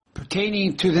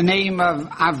pertaining to the name of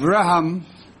Avraham,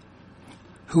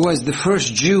 who was the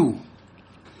first Jew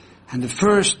and the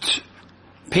first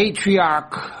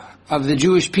patriarch of the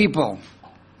Jewish people.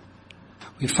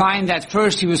 We find that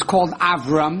first he was called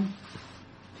Avram,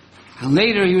 and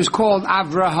later he was called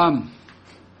Avraham.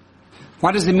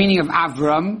 What is the meaning of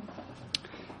Avram?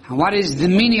 And what is the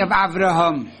meaning of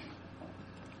Avraham?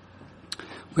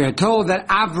 We are told that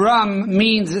Avram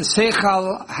means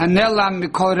Seichal Hanelam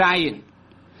Mikol Rayin.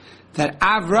 That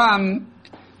Avram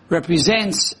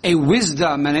represents a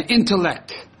wisdom and an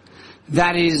intellect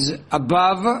that is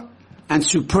above and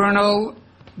supernal,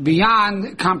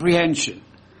 beyond comprehension.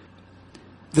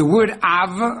 The word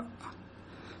Av,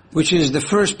 which is the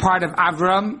first part of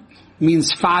Avram,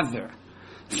 means father.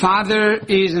 Father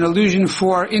is an allusion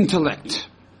for intellect,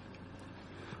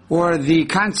 or the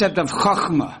concept of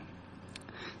Chokhmah,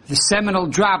 the seminal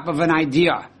drop of an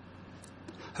idea.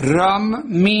 Ram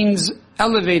means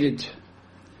elevated,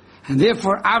 and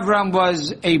therefore Avram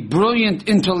was a brilliant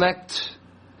intellect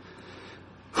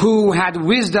who had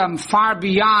wisdom far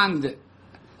beyond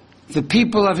the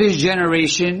people of his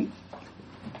generation,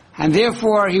 and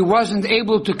therefore he wasn't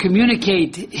able to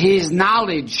communicate his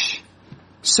knowledge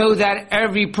so that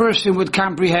every person would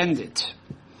comprehend it.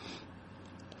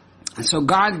 And so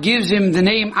God gives him the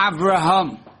name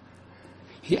Avraham.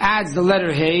 He adds the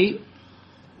letter Hey.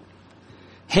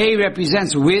 Hey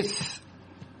represents width,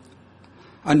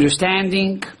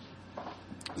 understanding,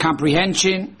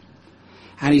 comprehension.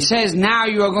 And he says, now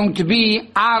you are going to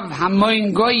be Av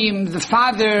Hamoin Goyim, the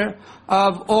father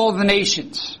of all the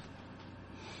nations.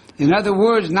 In other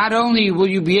words, not only will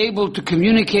you be able to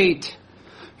communicate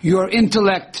your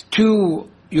intellect to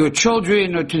your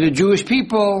children or to the Jewish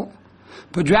people,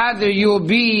 but rather you will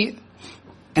be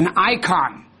an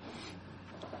icon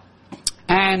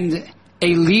and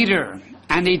a leader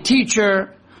and a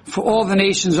teacher for all the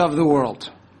nations of the world.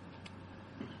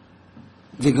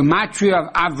 The gematria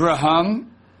of Avraham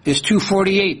is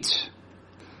 248.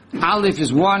 Aleph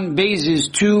is 1, Beis is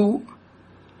 2,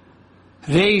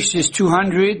 Reish is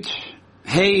 200,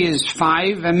 Hey is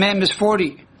 5, and Mem is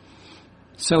 40.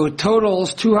 So it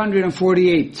totals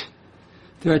 248.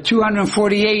 There are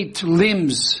 248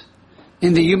 limbs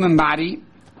in the human body.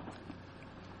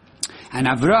 And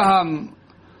Avraham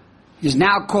is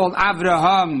now called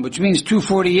Avraham, which means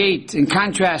 248, in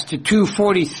contrast to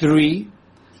 243,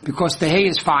 because the Hey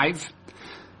is 5.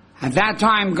 At that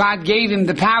time, God gave him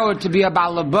the power to be a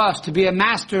balabas, to be a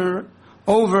master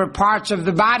over parts of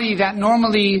the body that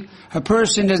normally a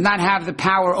person does not have the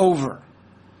power over.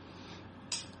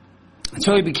 And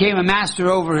so he became a master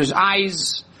over his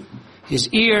eyes, his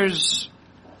ears,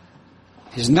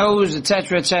 his nose,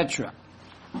 etc., etc.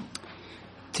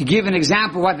 To give an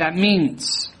example what that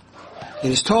means, it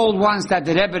is told once that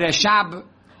the Rebbe Rashab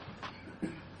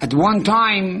at one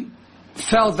time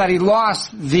felt that he lost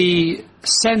the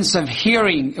sense of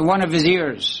hearing in one of his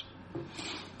ears.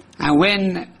 And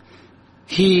when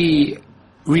he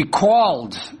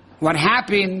recalled what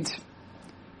happened,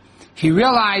 he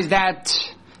realized that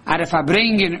at a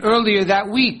Farbrengen earlier that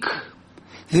week,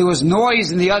 there was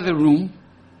noise in the other room,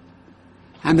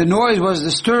 and the noise was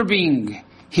disturbing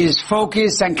his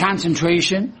focus and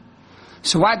concentration.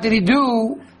 So what did he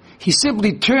do? He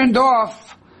simply turned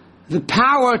off the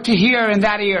power to hear in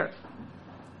that ear.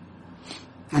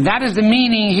 And that is the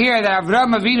meaning here that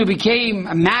Avraham Avinu became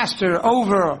a master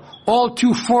over all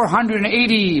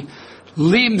 480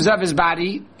 limbs of his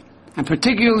body, and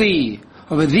particularly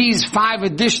over these 5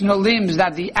 additional limbs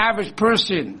that the average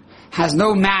person has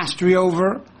no mastery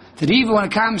over, that even when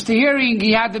it comes to hearing,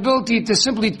 he had the ability to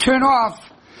simply turn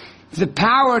off the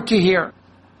power to hear.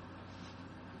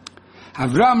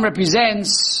 Avram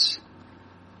represents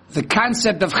the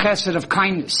concept of chesed, of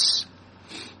kindness.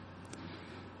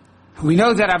 We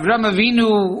know that Avraham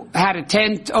Avinu had a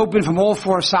tent open from all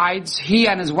 4 sides. He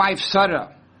and his wife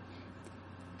Sarah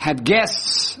had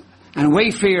guests and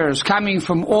wayfarers coming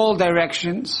from all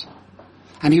directions,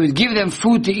 and he would give them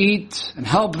food to eat and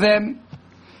help them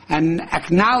and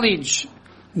acknowledge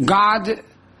God.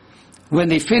 When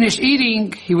they finished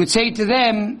eating, he would say to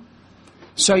them,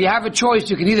 so you have a choice.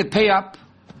 You can either pay up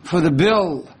for the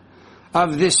bill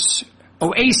of this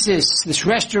oasis, this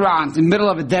restaurant in the middle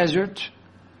of a desert,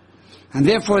 and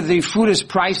therefore the food is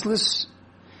priceless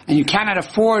and you cannot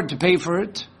afford to pay for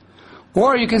it,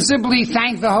 or you can simply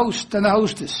thank the host and the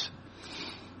hostess.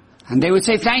 And they would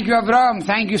say, thank you Avraham,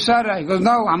 thank you Sarah. He goes,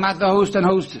 no, I'm not the host and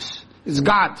hostess, it's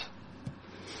God.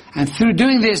 And through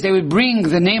doing this, they would bring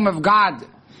the name of God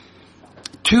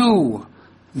to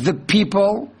the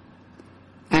people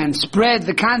and spread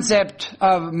the concept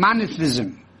of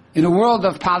monotheism in a world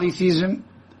of polytheism.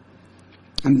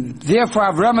 And therefore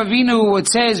Avraham Avinu, it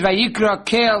says, Vayikra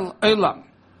Kel Olam.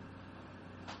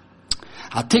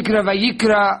 Atikra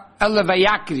Vayikra Ela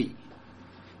Vayakri.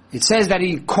 It says that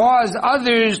he caused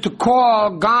others to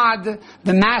call God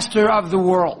the master of the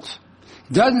world.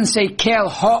 It doesn't say Kel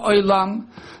Ha'olam,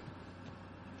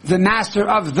 the master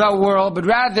of the world, but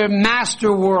rather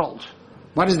master world.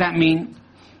 What does that mean?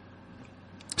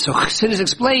 So Chassidus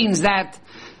explains that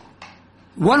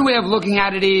one way of looking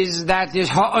at it is that there's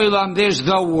Ha'olam, there's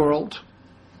the world.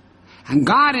 And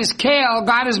God is Kel,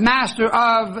 God is master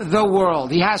of the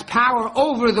world. He has power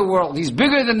over the world. He's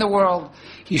bigger than the world.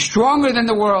 He's stronger than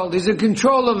the world. He's in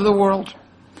control of the world.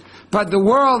 But the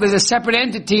world is a separate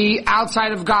entity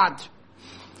outside of God.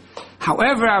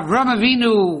 However, Avraham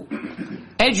Avinu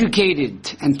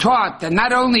educated and taught that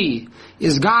not only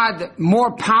is God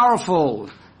more powerful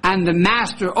and the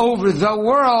master over the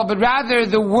world, but rather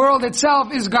the world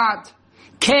itself is God.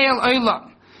 Kel Olam.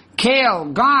 Kel,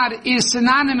 God is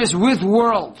synonymous with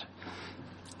world.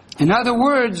 In other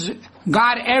words,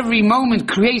 God every moment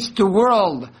creates the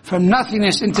world from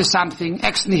nothingness into something,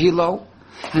 ex nihilo,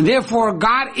 and therefore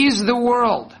God is the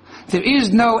world. There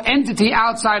is no entity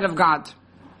outside of God.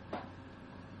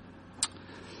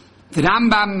 The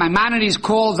Rambam, Maimonides,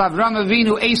 calls Avraham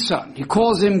Avinu Eson. He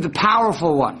calls him the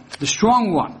powerful one, the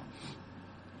strong one.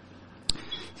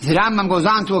 The Rambam goes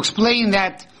on to explain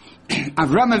that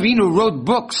Avraham Avinu wrote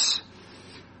books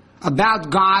about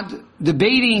God,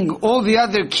 debating all the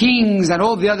other kings and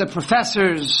all the other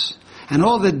professors and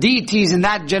all the deities in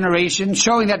that generation,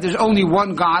 showing that there's only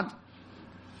one God,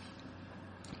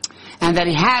 and that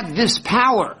he had this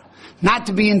power not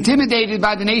to be intimidated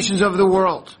by the nations of the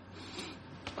world.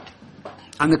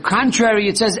 On the contrary,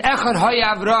 it says, Echad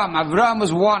Haya Avram. Avram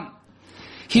was one.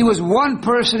 He was one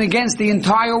person against the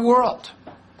entire world.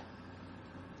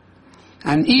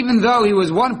 And even though he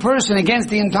was one person against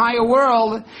the entire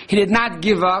world, he did not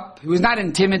give up. He was not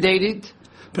intimidated.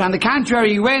 But on the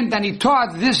contrary, he went and he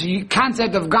taught this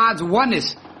concept of God's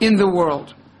oneness in the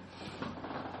world.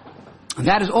 And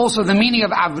that is also the meaning of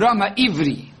Avram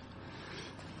HaIvri.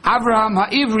 Avraham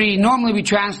HaIvri normally we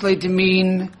translate to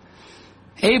mean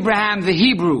Abraham the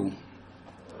Hebrew.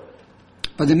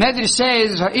 But the Medrash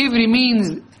says HaIvri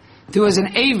means there was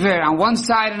an Aver on one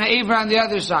side and an Aver on the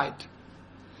other side.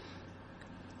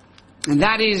 And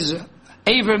that is,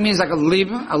 Aver means like a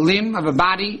limb of a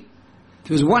body.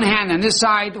 There was one hand on this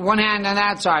side, one hand on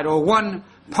that side, or one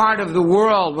part of the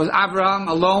world was Abraham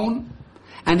alone,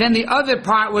 and then the other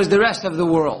part was the rest of the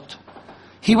world.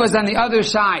 He was on the other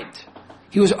side.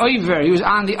 He was Aver, he was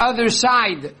on the other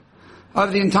side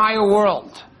of the entire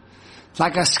world. It's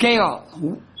like a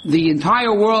scale. The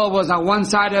entire world was on one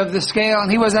side of the scale,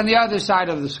 and he was on the other side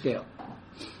of the scale.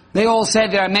 They all said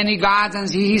there are many gods, and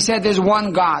he said there's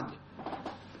one God.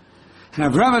 And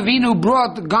Avraham Avinu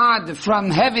brought God from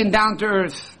heaven down to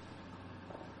earth.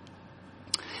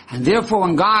 And therefore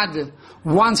when God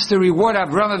wants to reward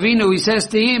Avraham Avinu, he says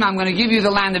to him, I'm going to give you the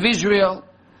land of Israel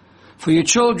for your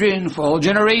children, for all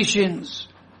generations.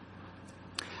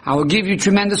 I will give you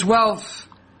tremendous wealth.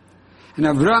 And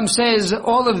Avraham says,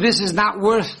 all of this is not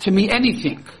worth to me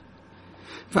anything.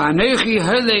 And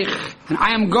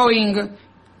I am going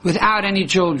without any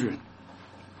children.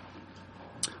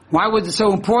 Why was it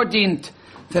so important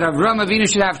that Avraham Avinu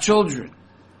should have children?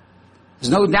 There's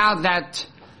no doubt that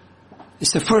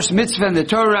it's the first mitzvah in the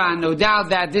Torah, and no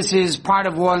doubt that this is part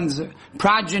of one's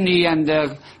progeny and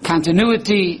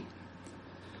continuity.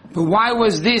 But why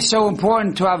was this so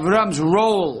important to Avraham's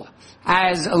role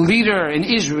as a leader in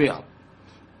Israel?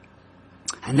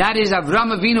 And that is,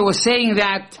 Avraham Avinu was saying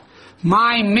that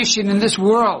my mission in this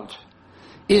world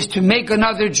is to make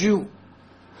another Jew.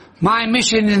 My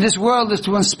mission in this world is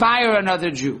to inspire another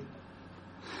Jew.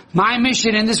 My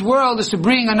mission in this world is to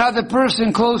bring another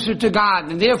person closer to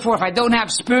God. And therefore, if I don't have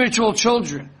spiritual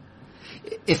children,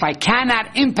 if I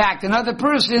cannot impact another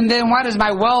person, then what is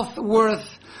my wealth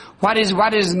worth? What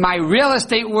is my real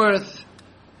estate worth?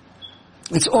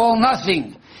 It's all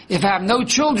nothing. If I have no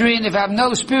children, if I have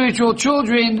no spiritual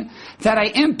children that I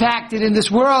impacted in this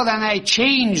world and I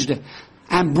changed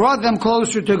and brought them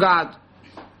closer to God.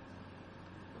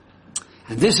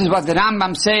 And this is what the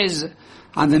Rambam says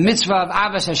on the mitzvah of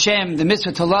Avas Hashem, the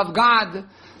mitzvah to love God.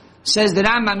 Says the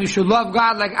Rambam, you should love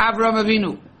God like Avraham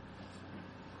Avinu.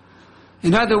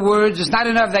 In other words, it's not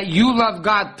enough that you love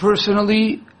God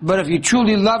personally, but if you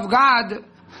truly love God,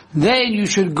 then you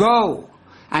should go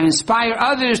and inspire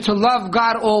others to love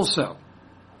God also.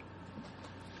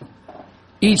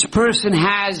 Each person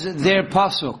has their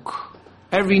pasuk.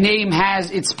 Every name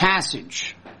has its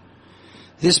passage.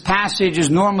 This passage is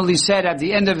normally said at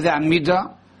the end of the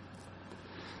Amidah.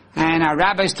 And our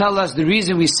rabbis tell us the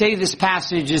reason we say this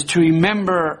passage is to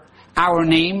remember our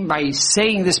name by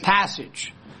saying this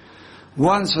passage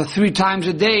once or 3 times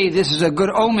a day. This is a good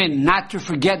omen not to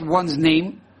forget one's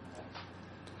name.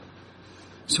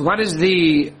 So what is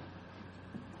the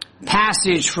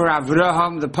passage for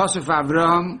Avraham, the pasuk for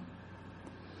Avraham?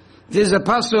 This is a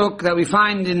pasuk that we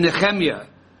find in Nehemiah,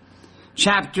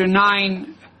 chapter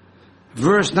 9,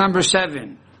 verse number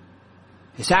 7.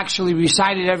 It's actually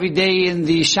recited every day in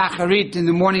the Shacharit, in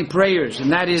the morning prayers,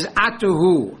 and that is,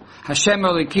 Atuhu, Hashem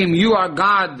Elokim, you are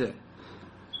God,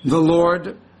 the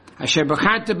Lord, Asher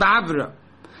B'charta B'Avra,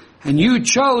 and you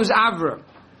chose Avram.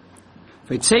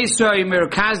 You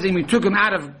took him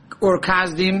out of Ur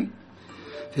Kasdim,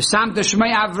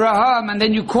 and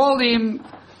then you called him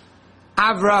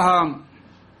Avraham.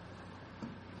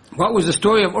 What was the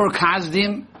story of Ur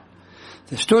Kasdim?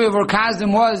 The story of Ur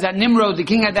Kasdim was that Nimrod, the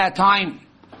king at that time,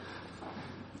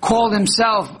 called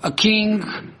himself a king,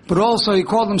 but also he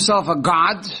called himself a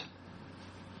god.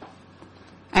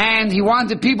 And he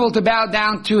wanted people to bow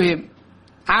down to him.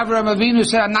 Avraham Avinu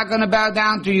said, I'm not going to bow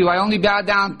down to you. I only bow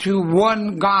down to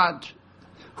one God,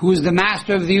 who is the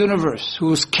master of the universe,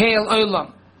 who is Keil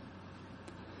Olam.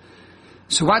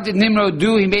 So what did Nimrod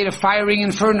do? He made a fiery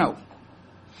inferno.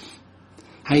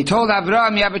 And he told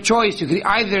Avraham, you have a choice. You could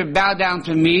either bow down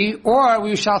to me, or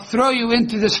we shall throw you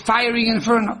into this fiery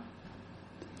inferno.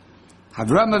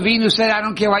 Avraham Avinu said, I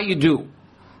don't care what you do.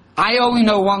 I only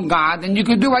know one God, and you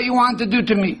can do what you want to do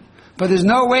to me. But there's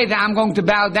no way that I'm going to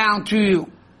bow down to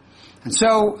you. And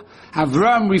so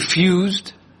Avraham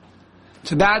refused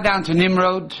to bow down to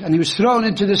Nimrod, and he was thrown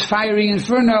into this fiery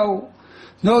inferno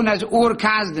known as Ur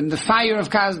Kasdim, the fire of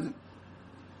Kasdim.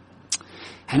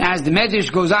 And as the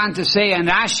Medrash goes on to say, and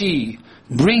Rashi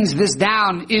brings this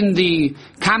down in the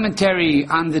commentary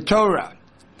on the Torah.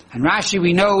 And Rashi,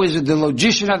 we know, is the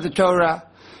logician of the Torah,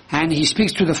 and he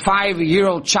speaks to the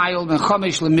 5-year-old child,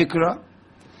 Mechomesh Lemikra,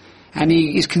 and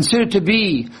he is considered to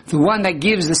be the one that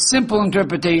gives the simple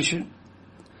interpretation.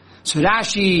 So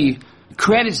Rashi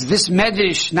credits this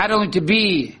Medrash not only to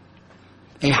be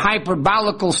a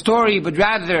hyperbolical story, but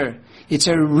rather it's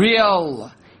a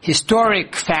real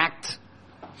historic fact.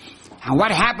 And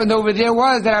what happened over there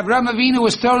was that Avraham Avinu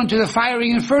was thrown into the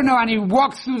fiery inferno, and he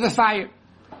walked through the fire.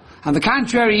 On the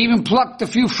contrary, he even plucked a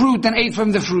few fruit and ate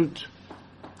from the fruit.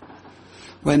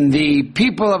 When the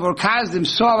people of Ur Kasdim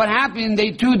saw what happened,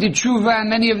 they too did tshuva, and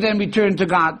many of them returned to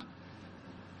God.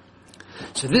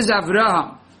 So this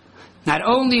Avraham, not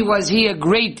only was he a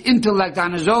great intellect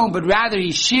on his own, but rather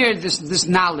he shared this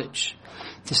knowledge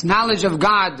of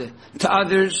God to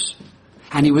others,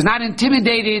 and he was not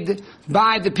intimidated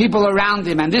by the people around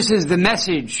him. And this is the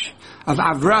message of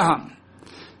Avraham.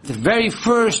 The very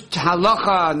first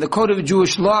halacha in the code of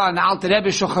Jewish law in the Alter Rebbe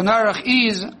Shulchan Aruch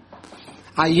is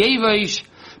Ayevish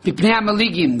B'pnei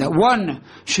HaMaligim, that one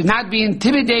should not be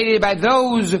intimidated by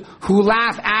those who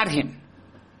laugh at him.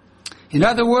 In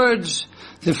other words,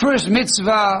 the first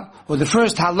mitzvah, or the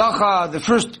first halacha, the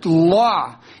first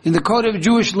law in the code of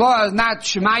Jewish law is not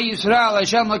Shema Yisrael,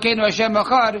 Hashem Elokeinu, Hashem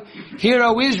Echad. Hear,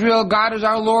 O Israel, God is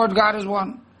our Lord, God is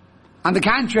one. On the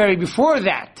contrary, before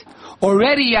that,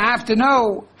 already you have to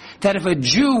know that if a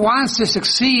Jew wants to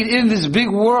succeed in this big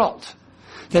world,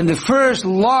 then the first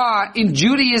law in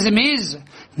Judaism is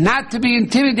not to be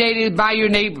intimidated by your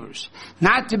neighbors,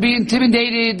 not to be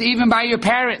intimidated even by your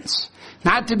parents,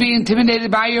 not to be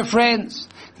intimidated by your friends,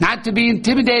 not to be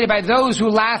intimidated by those who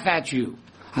laugh at you.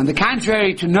 On the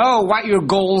contrary, to know what your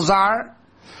goals are,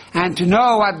 and to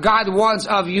know what God wants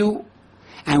of you.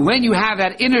 And when you have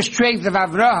that inner strength of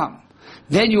Avraham,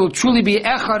 then you will truly be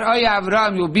Echad Oya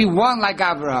Avraham, you will be one like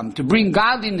Avraham, to bring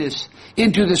godliness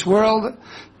into this world,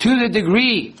 to the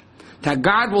degree that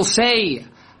God will say,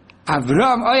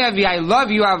 Avraham Oyavi, I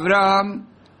love you, Avraham,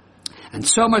 and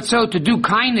so much so to do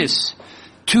kindness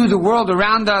to the world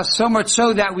around us, so much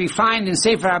so that we find in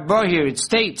Sefer HaBohir, it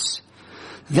states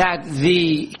that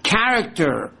the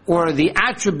character or the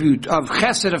attribute of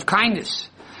chesed, of kindness,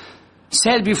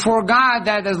 said before God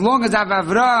that as long as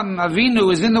Avraham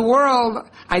Avinu is in the world,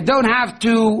 I don't have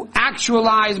to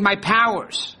actualize my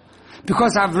powers,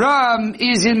 because Avraham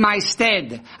is in my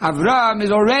stead. Avraham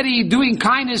is already doing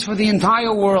kindness for the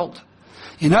entire world.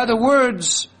 In other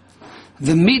words,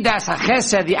 the midas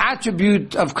hachesed, the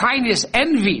attribute of kindness,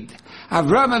 envied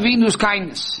Avraham Avinu's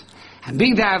kindness. And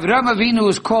being that Avraham Avinu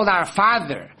is called our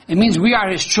father, it means we are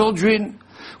his children.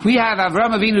 We have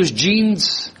Avraham Avinu's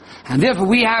genes, and therefore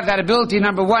we have that ability,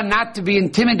 number one, not to be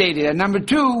intimidated, and number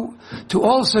two, to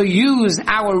also use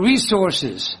our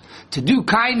resources to do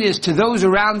kindness to those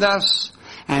around us,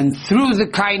 and through the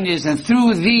kindness and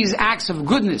through these acts of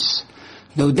goodness,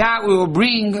 No doubt we will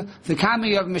bring the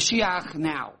coming of Mashiach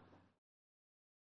now.